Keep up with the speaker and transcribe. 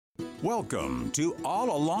Welcome to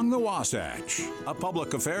All Along the Wasatch, a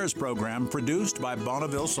public affairs program produced by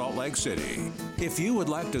Bonneville Salt Lake City. If you would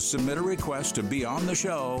like to submit a request to be on the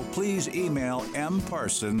show, please email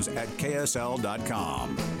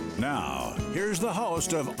mparsons@ksl.com. Now, here's the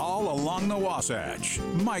host of All Along the Wasatch,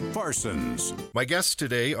 Mike Parsons. My guests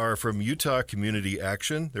today are from Utah Community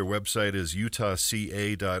Action. Their website is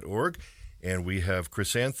utahca.org. And we have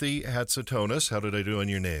Chrysanthi Hatsatonis. How did I do on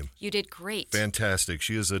your name? You did great. Fantastic.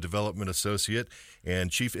 She is a development associate and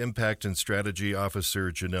Chief Impact and Strategy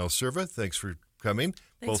Officer Janelle Serva. Thanks for coming,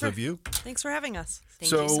 both of you. Thanks for having us.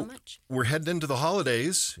 Thank you so much. We're heading into the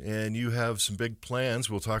holidays, and you have some big plans.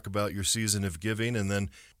 We'll talk about your season of giving, and then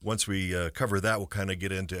once we cover that, we'll kind of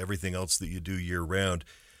get into everything else that you do year-round.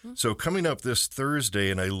 Mm-hmm. So coming up this Thursday,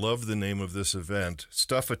 and I love the name of this event,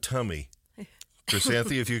 Stuff a Tummy.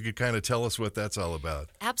 Chrysanthi, if you could kind of tell us what that's all about.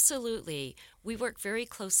 Absolutely. We work very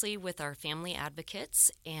closely with our family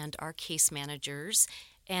advocates and our case managers,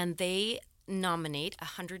 and they nominate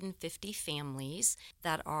 150 families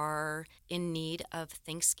that are in need of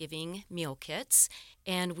Thanksgiving meal kits.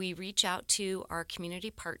 And we reach out to our community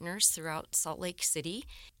partners throughout Salt Lake City,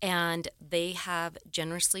 and they have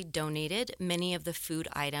generously donated many of the food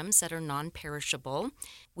items that are non-perishable.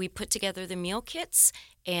 We put together the meal kits,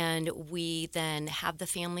 and we then have the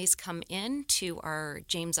families come in to our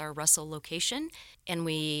James R. Russell location, and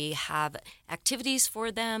we have activities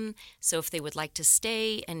for them. So if they would like to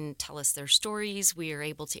stay and tell us their stories, we are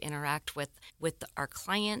able to interact with our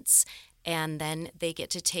clients. And then they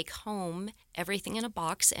get to take home everything in a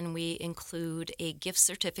box, and we include a gift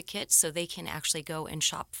certificate so they can actually go and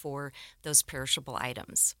shop for those perishable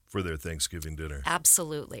items. For their Thanksgiving dinner.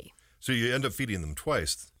 Absolutely. So you end up feeding them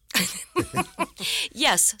twice.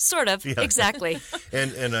 Yes, sort of. Yeah. Exactly.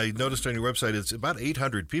 And I noticed on your website it's about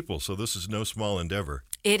 800 people, so this is no small endeavor.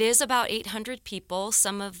 It is about 800 people.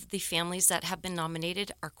 Some of the families that have been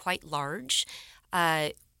nominated are quite large.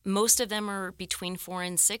 Most of them are between 4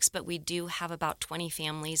 and 6, but we do have about 20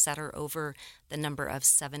 families that are over the number of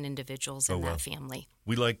 7 individuals in that family.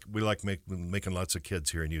 We like making lots of kids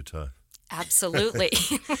here in Utah. Absolutely.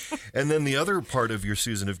 And then the other part of your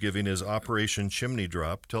season of giving is Operation Chimney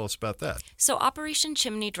Drop. Tell us about that. So Operation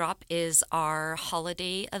Chimney Drop is our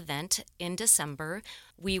holiday event in December.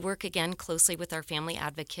 We work again closely with our family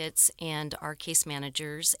advocates and our case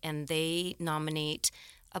managers, and they nominate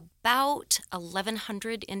about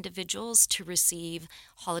 1,100 individuals to receive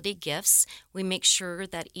holiday gifts. We make sure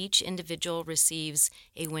that each individual receives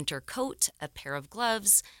a winter coat, a pair of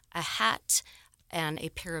gloves, a hat, and a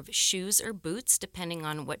pair of shoes or boots, depending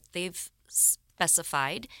on what they've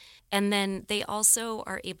specified. And then they also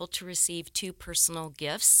are able to receive 2 personal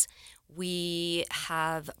gifts. We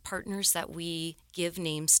have partners that we give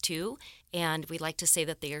names to, and we like to say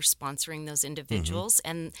that they are sponsoring those individuals.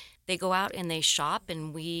 Mm-hmm. And they go out and they shop,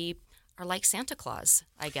 and we are like Santa Claus,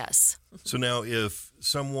 I guess. So now if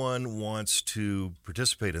someone wants to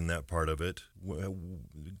participate in that part of it,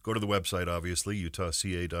 go to the website, obviously,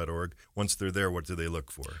 utahca.org. Once they're there, what do they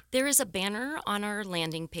look for? There is a banner on our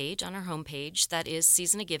landing page, on our homepage, that is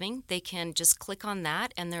Season of Giving. They can just click on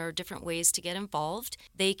that, and there are different ways to get involved.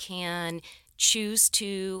 They can choose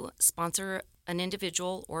to sponsor an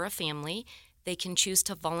individual or a family. They can choose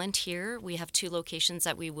to volunteer. We have 2 locations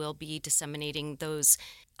that we will be disseminating those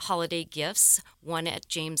holiday gifts, one at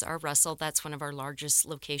James R. Russell, that's one of our largest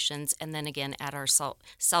locations, and then again at our South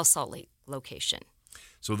Salt Lake location.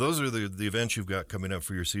 So those are the events you've got coming up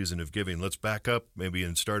for your season of giving. Let's back up maybe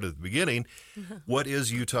and start at the beginning. What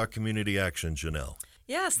is Utah Community Action, Janelle?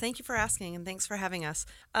 Yes, thank you for asking, and thanks for having us.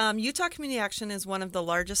 Utah Community Action is one of the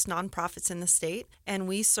largest nonprofits in the state, and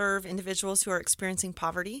we serve individuals who are experiencing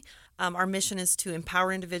poverty. Our mission is to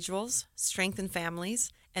empower individuals, strengthen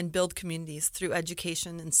families, and build communities through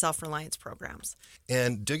education and self-reliance programs.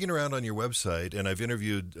 And digging around on your website, and I've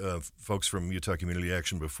interviewed folks from Utah Community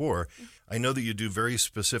Action before, I know that you do very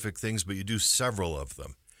specific things, but you do several of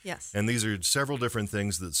them. Yes. And these are several different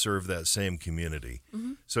things that serve that same community.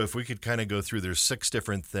 Mm-hmm. So if we could kind of go through, there's 6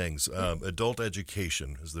 different things. Adult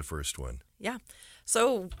education is the first one. Yeah.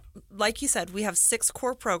 So like you said, we have 6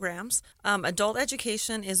 core programs. Adult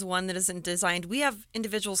education is one that isn't designed. We have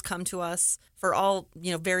individuals come to us for all,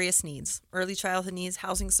 various needs, early childhood needs,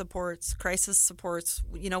 housing supports, crisis supports,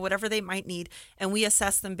 whatever they might need. And we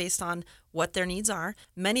assess them based on what their needs are.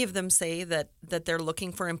 Many of them say that they're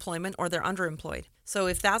looking for employment or they're underemployed. So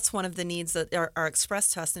if that's one of the needs that are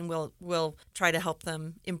expressed to us, then we'll try to help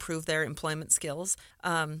them improve their employment skills.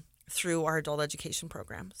 Through our adult education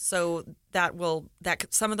program. So that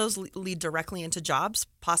some of those lead directly into jobs,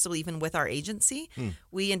 possibly even with our agency.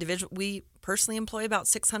 We personally employ about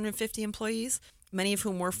 650 employees. many of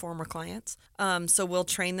whom were former clients. So we'll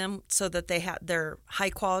train them so that they're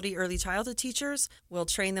high-quality early childhood teachers. We'll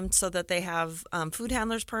train them so that they have food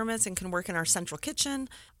handlers permits and can work in our central kitchen.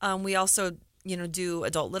 We also do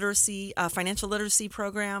adult literacy, financial literacy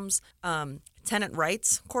programs, tenant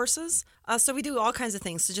rights courses. So we do all kinds of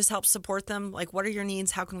things to just help support them. Like, what are your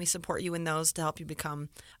needs? How can we support you in those to help you become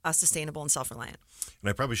sustainable and self-reliant? And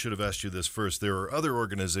I probably should have asked you this first. There are other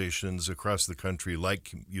organizations across the country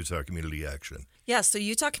like Utah Community Action. Yeah, so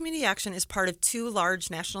Utah Community Action is part of 2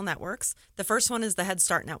 large national networks. The first one is the Head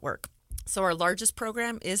Start Network. So our largest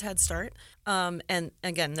program is Head Start. And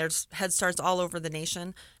again, there's Head Starts all over the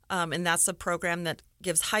nation. And that's a program that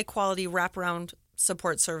gives high-quality wraparound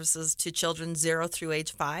support services to children 0 through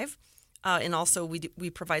age 5. And also we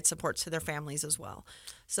provide support to their families as well.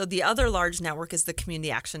 So the other large network is the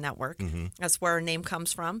Community Action Network. Mm-hmm. That's where our name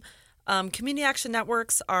comes from. Community Action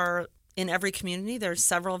Networks are in every community. There's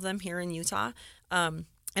several of them here in Utah.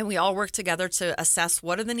 And we all work together to assess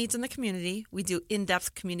what are the needs in the community. We do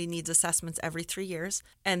in-depth community needs assessments every 3 years.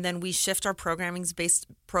 And then we shift our programming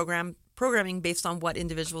based on what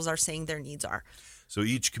individuals are saying their needs are. So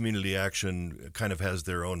each community action kind of has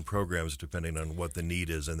their own programs depending on what the need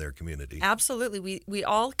is in their community. Absolutely. We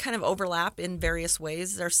all kind of overlap in various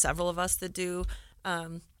ways. There's several of us that do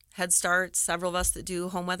Head Start, several of us that do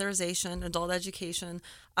home weatherization, adult education.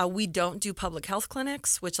 We don't do public health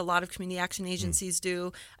clinics, which a lot of community action agencies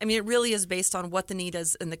do. I mean, it really is based on what the need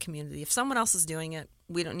is in the community. If someone else is doing it,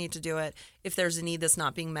 we don't need to do it. If there's a need that's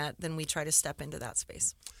not being met, then we try to step into that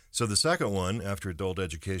space. So the second one after adult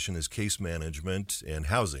education is case management and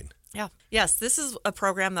housing. Yeah. Yes, this is a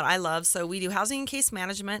program that I love. So we do housing and case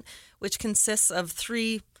management, which consists of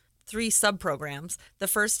three sub-programs. The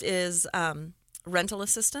first is rental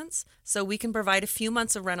assistance. So we can provide a few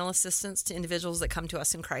months of rental assistance to individuals that come to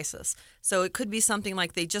us in crisis. So it could be something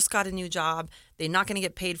like they just got a new job, they're not going to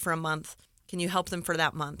get paid for a month. Can you help them for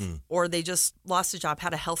that month? Or they just lost a job,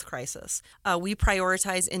 had a health crisis. We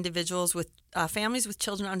prioritize individuals with families with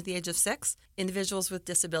children under the age of 6, individuals with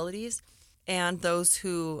disabilities, and those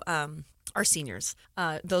who are seniors.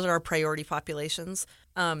 Those are our priority populations.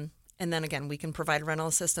 And then again, we can provide rental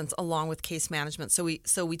assistance along with case management. So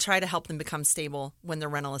we try to help them become stable when their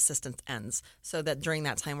rental assistance ends, so that during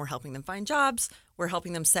that time we're helping them find jobs, we're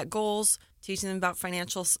helping them set goals, teaching them about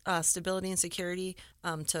financial stability and security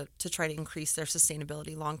to try to increase their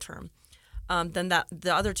sustainability long term. Then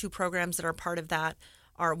the other 2 programs that are part of that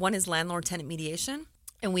are, one is landlord-tenant mediation,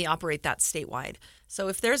 and we operate that statewide. So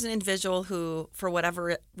if there's an individual who, for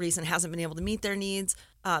whatever reason, hasn't been able to meet their needs,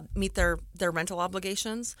 meet their rental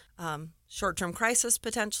obligations, short-term crisis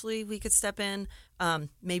potentially, we could step in,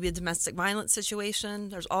 maybe a domestic violence situation.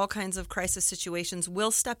 There's all kinds of crisis situations.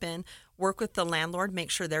 We'll step in, work with the landlord,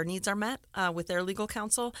 make sure their needs are met with their legal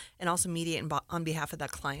counsel, and also mediate on behalf of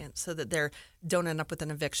that client so that they don't end up with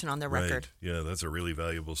an eviction on their record. Yeah, that's a really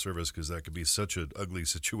valuable service because that could be such an ugly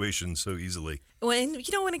situation so easily. When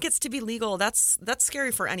it gets to be legal, that's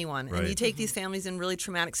scary for anyone. Right. And you take these families in really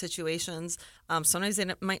traumatic situations. Sometimes they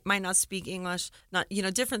might not speak English,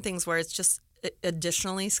 different things where it's just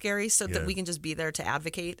additionally scary, so that we can just be there to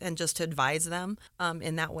advocate and just to advise them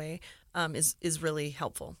in that way is really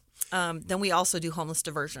helpful. Then we also do homeless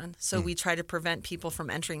diversion. So we try to prevent people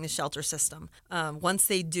from entering the shelter system. Once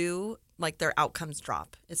they do, their outcomes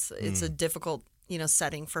drop. It's a difficult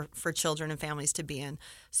setting for children and families to be in.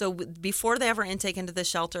 So before they ever intake into the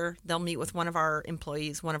shelter, they'll meet with one of our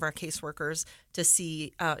employees, one of our caseworkers, to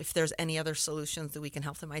see if there's any other solutions that we can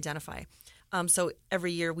help them identify. So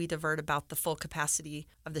every year we divert about the full capacity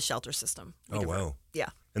of the shelter system. Wow. Yeah.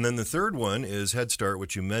 And then the third one is Head Start,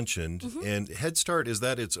 which you mentioned. Mm-hmm. And Head Start, is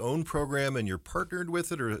that its own program and you're partnered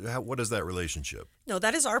with it, or what is that relationship? No,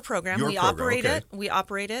 that is our program. We operate it.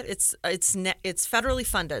 It's federally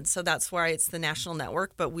funded, so that's why it's the national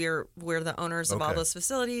network. But we're the owners of all those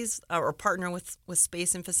facilities, or partner with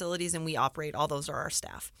space and facilities, and we operate all those are our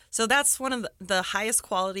staff. So that's one of the highest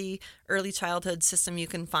quality early childhood system you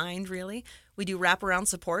can find, really. We do wraparound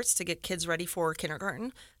supports to get kids ready for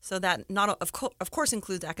kindergarten. So that of course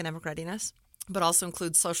includes academic readiness, but also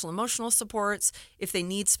includes social emotional supports. If they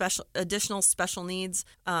need additional special needs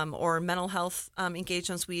or mental health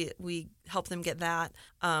engagements, we help them get that.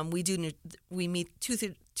 We meet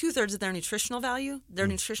two-thirds of their nutritional value, their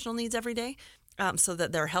nutritional needs every day, so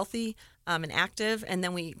that they're healthy and active. And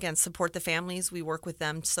then we, again, support the families. We work with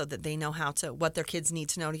them so that they know what their kids need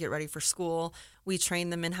to know to get ready for school. We train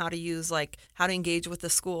them in how to engage with the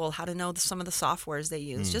school, how to know some of the softwares they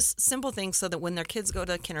use, just simple things so that when their kids go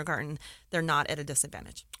to kindergarten, they're not at a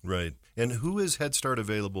disadvantage. Right. And who is Head Start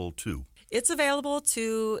available to? It's available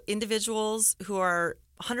to individuals who are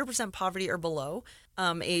 100% poverty or below,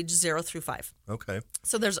 age 0 through 5. Okay.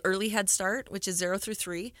 So there's early Head Start, which is 0 through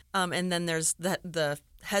 3, and then there's the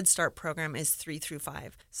Head Start program is 3 through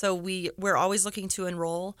 5. So we're always looking to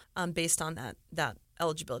enroll based on that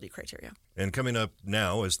eligibility criteria. And coming up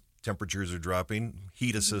now, as temperatures are dropping,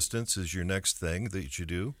 heat assistance is your next thing that you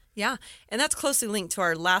do. Yeah, and that's closely linked to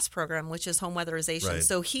our last program, which is home weatherization. Right.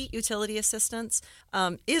 So heat utility assistance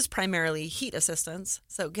is primarily heat assistance,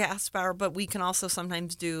 so gas power, but we can also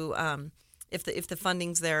sometimes do, if the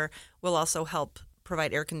funding's there, we'll also help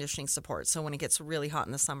provide air conditioning support. So when it gets really hot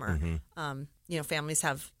in the summer, families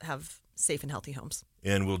have safe and healthy homes.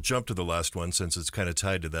 And we'll jump to the last one since it's kind of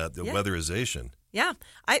tied to that, the weatherization. Yeah,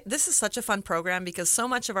 this is such a fun program because so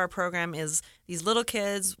much of our program is these little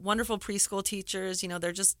kids, wonderful preschool teachers.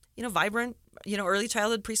 They're just, vibrant, early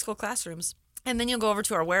childhood preschool classrooms. And then you'll go over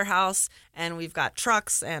to our warehouse and we've got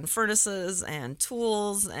trucks and furnaces and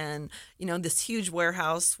tools and, this huge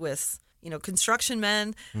warehouse with, construction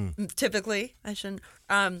men, typically, I shouldn't,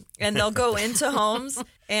 and they'll go into homes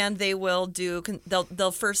and they will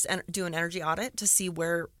they'll first do an energy audit to see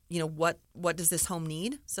where, what does this home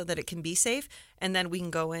need so that it can be safe. And then we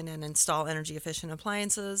can go in and install energy efficient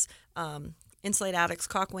appliances, insulate attics,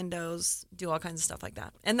 caulk windows, do all kinds of stuff like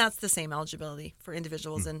that. And that's the same eligibility for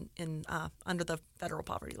individuals in under the federal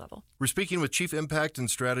poverty level. We're speaking with Chief Impact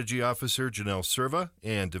and Strategy Officer Janelle Serva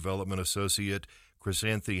and Development Associate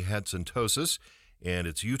Chrysanthi Hatzintosis, and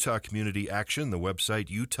it's Utah Community Action, the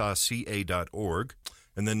website utahca.org,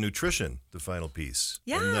 and then nutrition, the final piece.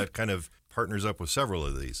 Yeah. And that kind of partners up with several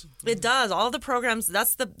of these. It does. All the programs,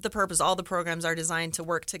 that's the purpose. All the programs are designed to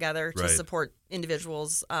work together to support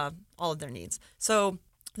individuals, all of their needs. So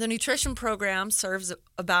the nutrition program serves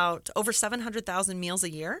about over 700,000 meals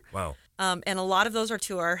a year. Wow. And a lot of those are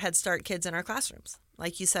to our Head Start kids in our classrooms.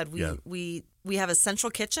 Like you said, we have a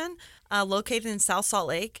central kitchen located in South Salt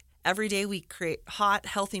Lake. Every day we create hot,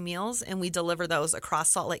 healthy meals, and we deliver those across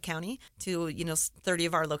Salt Lake County to 30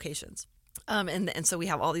 of our locations. And so we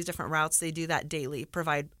have all these different routes. They do that daily,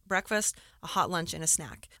 provide breakfast, a hot lunch, and a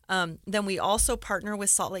snack. Then we also partner with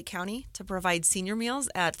Salt Lake County to provide senior meals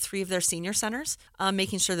at 3 of their senior centers,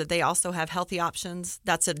 making sure that they also have healthy options.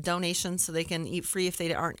 That's a donation so they can eat free if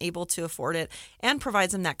they aren't able to afford it, and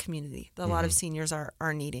provides them that community that a lot of seniors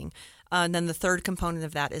are needing. And then the third component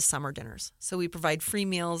of that is summer dinners. So we provide free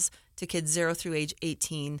meals to kids 0 through age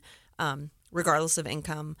 18, regardless of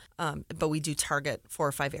income, but we do target 4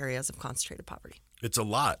 or 5 areas of concentrated poverty. It's a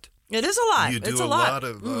lot. It is a lot. You do it's a lot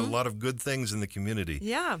of good things in the community.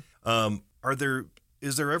 Yeah.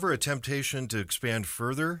 Is there ever a temptation to expand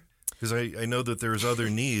further? Because I know that there's other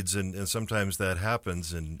needs, and sometimes that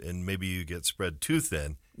happens, and maybe you get spread too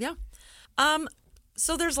thin. Yeah.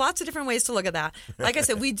 So there's lots of different ways to look at that. Like I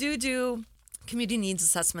said, we do community needs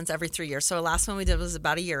assessments every 3 years. So the last one we did was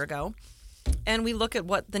about a year ago. And we look at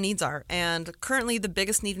what the needs are. And currently the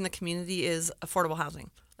biggest need in the community is affordable housing.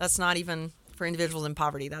 That's not even for individuals in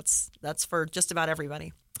poverty. That's for just about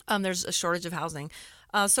everybody. There's a shortage of housing.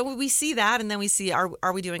 So we see that, and then we see,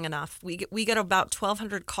 are we doing enough? We get about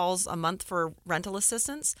 1,200 calls a month for rental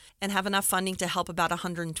assistance and have enough funding to help about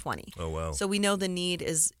 120. Oh, wow. So we know the need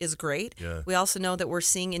is great. Yeah. We also know that we're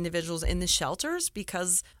seeing individuals in the shelters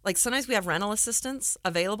because, like, sometimes we have rental assistance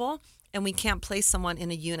available, and we can't place someone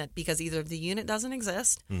in a unit because either the unit doesn't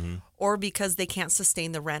exist or because they can't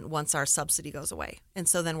sustain the rent once our subsidy goes away. And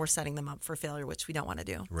so then we're setting them up for failure, which we don't want to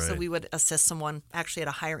do. Right. So we would assist someone actually at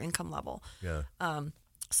a higher income level. Yeah.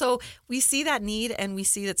 So we see that need, and we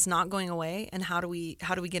see it's not going away. And how do we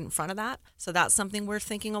get in front of that? So that's something we're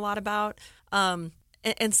thinking a lot about.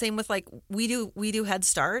 And same with, like, we do Head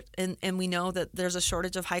Start, and we know that there's a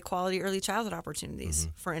shortage of high quality early childhood opportunities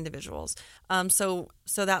for individuals. So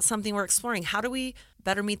that's something we're exploring. How do we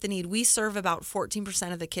better meet the need? We serve about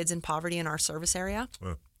 14% of the kids in poverty in our service area.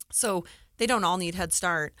 Wow. So they don't all need Head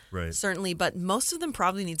Start, Right. certainly, but most of them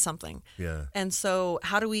probably need something. Yeah. And so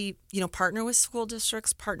how do we, partner with school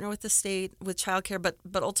districts, partner with the state, with childcare,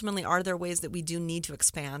 but ultimately, are there ways that we do need to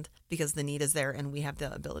expand because the need is there and we have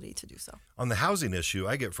the ability to do so? On the housing issue,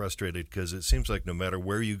 I get frustrated because it seems like no matter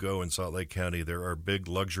where you go in Salt Lake County, there are big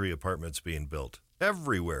luxury apartments being built.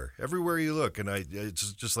 Everywhere you look. And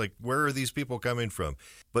it's just like, where are these people coming from?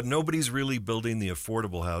 But nobody's really building the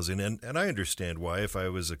affordable housing. And I understand why. If I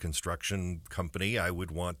was a construction company, I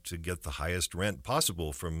would want to get the highest rent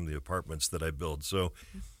possible from the apartments that I build. So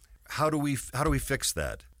how do we fix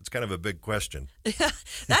that? It's kind of a big question.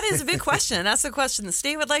 That is a big question. That's the question the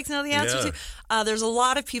state would like to know the answer to. There's a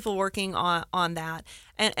lot of people working on that.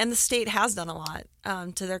 And the state has done a lot,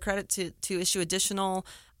 to their credit, to issue additional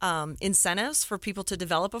incentives for people to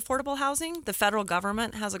develop affordable housing. The federal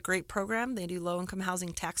government has a great program. They do low-income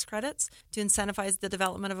housing tax credits to incentivize the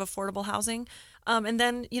development of affordable housing. And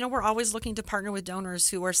then, we're always looking to partner with donors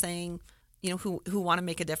who are saying, who want to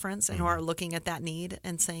make a difference and who are looking at that need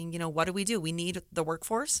and saying, what do? We need the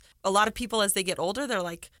workforce. A lot of people, as they get older, they're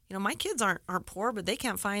like, my kids aren't poor, but they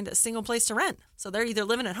can't find a single place to rent. So they're either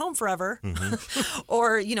living at home forever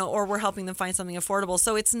or we're helping them find something affordable.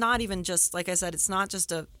 So it's not even just, like I said, it's not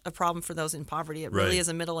just a problem for those in poverty. It really is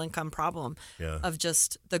a middle income problem of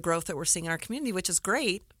just the growth that we're seeing in our community, which is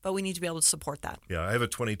great, but we need to be able to support that. Yeah, I have a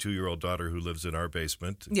 22-year-old daughter who lives in our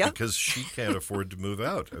basement because she can't afford to move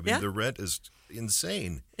out. I mean, the rent is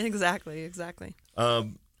insane. Exactly.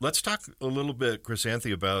 Let's talk a little bit,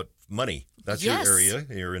 Chrysanthi, about money. That's your area.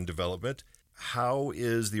 You're in development. How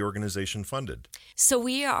is the organization funded? So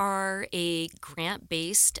we are a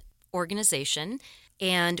grant-based organization,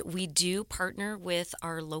 and we do partner with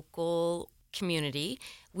our local community.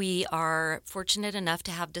 We are fortunate enough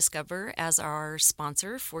to have Discover as our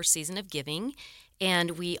sponsor for Season of Giving,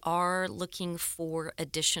 and we are looking for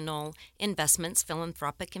additional investments,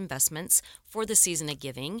 philanthropic investments for the Season of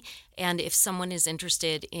Giving. And if someone is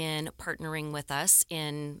interested in partnering with us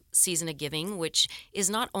in Season of Giving, which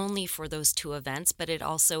is not only for those 2 events, but it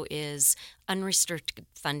also is unrestricted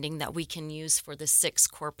funding that we can use for the 6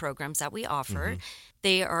 core programs that we offer,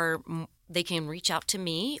 they can reach out to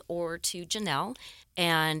me or to Janelle,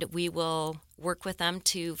 and we will work with them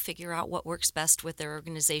to figure out what works best with their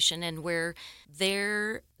organization and where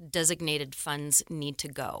their designated funds need to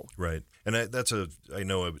go. Right. And that's I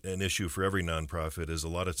know an issue for every nonprofit is a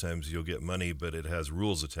lot of times you'll get money, but it has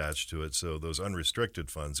rules attached to it. So those unrestricted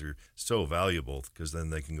funds are so valuable because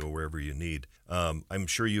then they can go wherever you need. I'm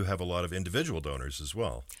sure you have a lot of individual donors as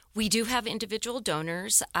well. We do have individual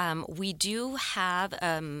donors. We do have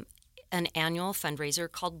an annual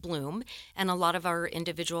fundraiser called Bloom, and a lot of our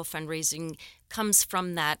individual fundraising comes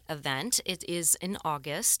from that event. It is in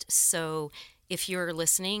August, so if you're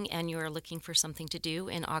listening and you're looking for something to do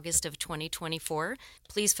in August of 2024,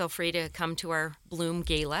 please feel free to come to our Bloom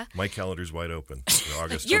Gala. My calendar's wide open for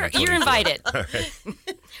August You're 2024. You're invited. All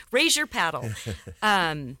right. Raise your paddle.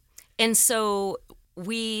 And so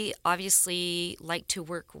we obviously like to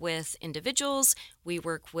work with individuals. We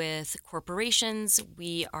work with corporations.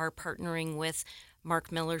 We are partnering with Mark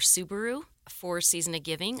Miller Subaru for Season of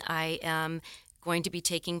Giving. I am going to be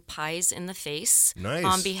taking pies in the face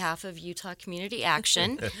on behalf of Utah Community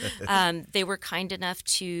Action. They were kind enough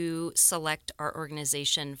to select our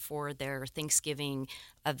organization for their Thanksgiving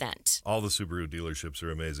event. All the Subaru dealerships are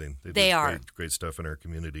amazing. They are. Great stuff in our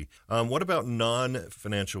community. What about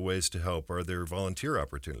non-financial ways to help? Are there volunteer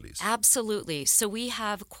opportunities? Absolutely. So we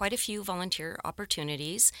have quite a few volunteer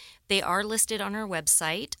opportunities. They are listed on our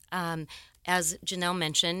website. As Janelle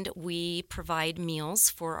mentioned, we provide meals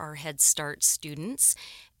for our Head Start students,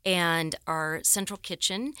 and our central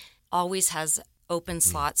kitchen always has open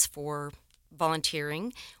slots for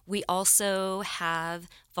volunteering. We also have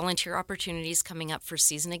volunteer opportunities coming up for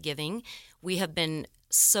Season of Giving. We have been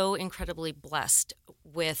so incredibly blessed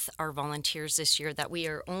with our volunteers this year that we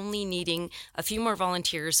are only needing a few more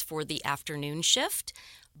volunteers for the afternoon shift,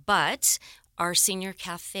 but our senior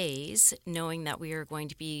cafes, knowing that we are going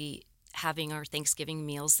to be having our Thanksgiving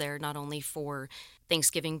meals there, not only for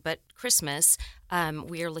Thanksgiving but Christmas,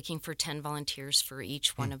 we are looking for 10 volunteers for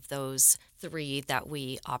each one of those 3 that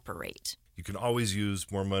we operate. You can always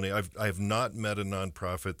use more money. I have not met a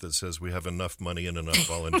nonprofit that says we have enough money and enough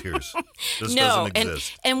volunteers. This doesn't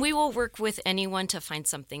exist. And we will work with anyone to find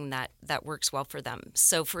something that works well for them.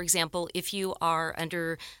 So, for example, if you are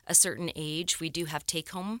under a certain age, we do have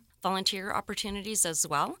take-home volunteer opportunities as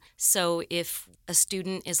well. So if a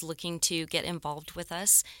student is looking to get involved with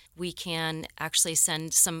us, we can actually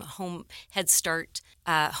send some home Head Start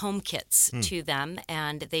home kits to them,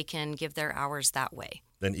 and they can give their hours that way.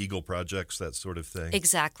 Then Eagle Projects, that sort of thing.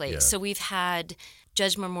 Exactly. Yeah. So we've had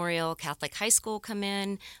Judge Memorial Catholic High School come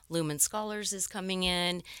in. Lumen Scholars is coming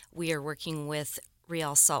in. We are working with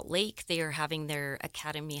Real Salt Lake. They are having their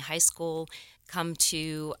Academy High School come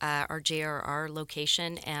to our JRR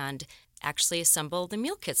location and actually assemble the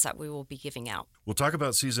meal kits that we will be giving out. We'll talk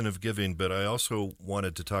about Season of Giving, but I also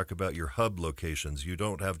wanted to talk about your hub locations. You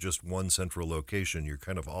don't have just one central location. You're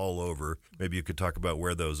kind of all over. Maybe you could talk about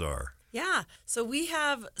where those are. Yeah. So we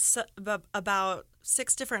have about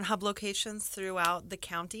 6 different hub locations throughout the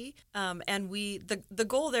county, and the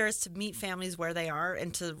goal there is to meet families where they are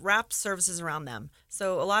and to wrap services around them.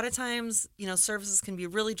 So a lot of times, services can be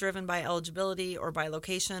really driven by eligibility or by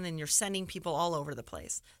location, and you're sending people all over the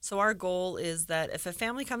place. So our goal is that if a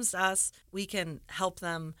family comes to us, we can help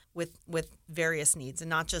them with various needs and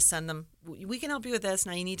not just send them, we can help you with this,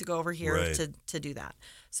 now you need to go over here Right. to do that.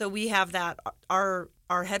 So we have that. Our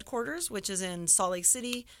headquarters, which is in Salt Lake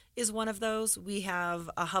City, is one of those. We have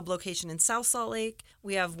a hub location in South Salt Lake.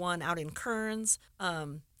 We have one out in Kearns.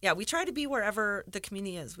 We try to be wherever the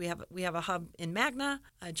community is. We have a hub in Magna.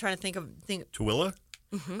 I'm trying to think. Tooele?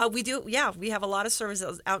 We do. Yeah, we have a lot of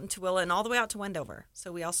services out in Tooele and all the way out to Wendover.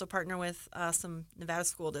 So we also partner with some Nevada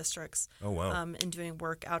school districts. Oh, wow. In doing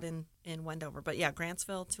work out in Wendover. But yeah,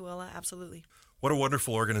 Grantsville, Tooele, absolutely. What a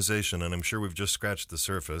wonderful organization, and I'm sure we've just scratched the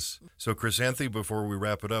surface. So, Chrysanthi, before we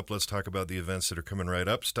wrap it up, let's talk about the events that are coming right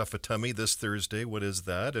up. Stuff a Tummy this Thursday. What is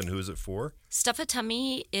that, and who is it for? Stuff a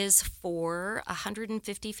Tummy is for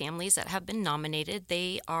 150 families that have been nominated.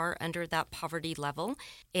 They are under that poverty level,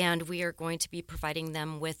 and we are going to be providing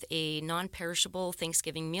them with a non-perishable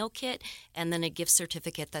Thanksgiving meal kit and then a gift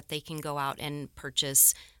certificate that they can go out and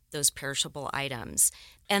purchase those perishable items.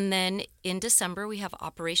 And then in December, we have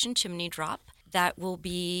Operation Chimney Drop. That will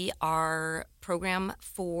be our program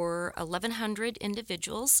for 1,100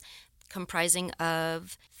 individuals comprising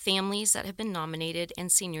of families that have been nominated and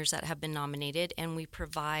seniors that have been nominated, and we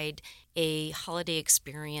provide a holiday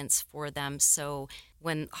experience for them. So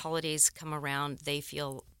when holidays come around, they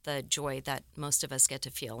feel the joy that most of us get to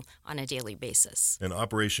feel on a daily basis. And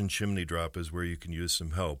Operation Chimney Drop is where you can use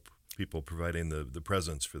some help, people providing the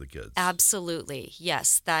presents for the kids. Absolutely.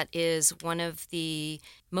 Yes, that is one of the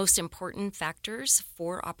most important factors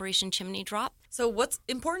for Operation Chimney Drop. So what's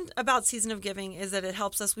important about Season of Giving is that it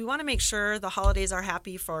helps us. We want to make sure the holidays are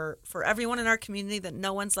happy for everyone in our community, that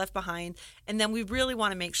no one's left behind. And then we really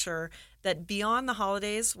want to make sure that beyond the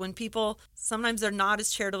holidays, when people, sometimes they're not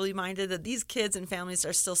as charitably minded, that these kids and families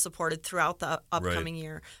are still supported throughout the upcoming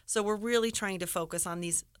year. So we're really trying to focus on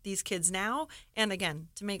these kids now, and again,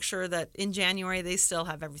 to make sure that in January they still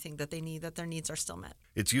have everything that they need, that their needs are still met.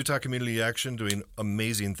 It's Utah Community Action doing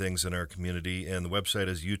amazing things in our community, and the website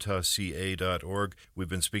is utahca.org. We've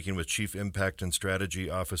been speaking with Chief Impact and Strategy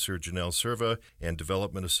Officer Janelle Serva and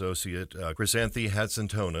Development Associate Chrysanthi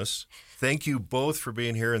Hatzentonis. Thank you both for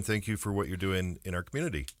being here, and thank you for what you're doing in our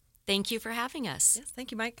community. Thank you for having us. Yes,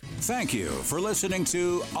 thank you, Mike. Thank you for listening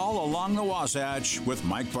to All Along the Wasatch with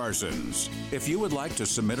Mike Parsons. If you would like to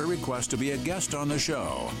submit a request to be a guest on the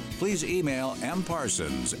show, please email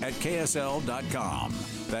mparsons@ksl.com.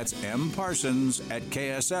 That's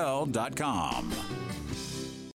mparsons@ksl.com.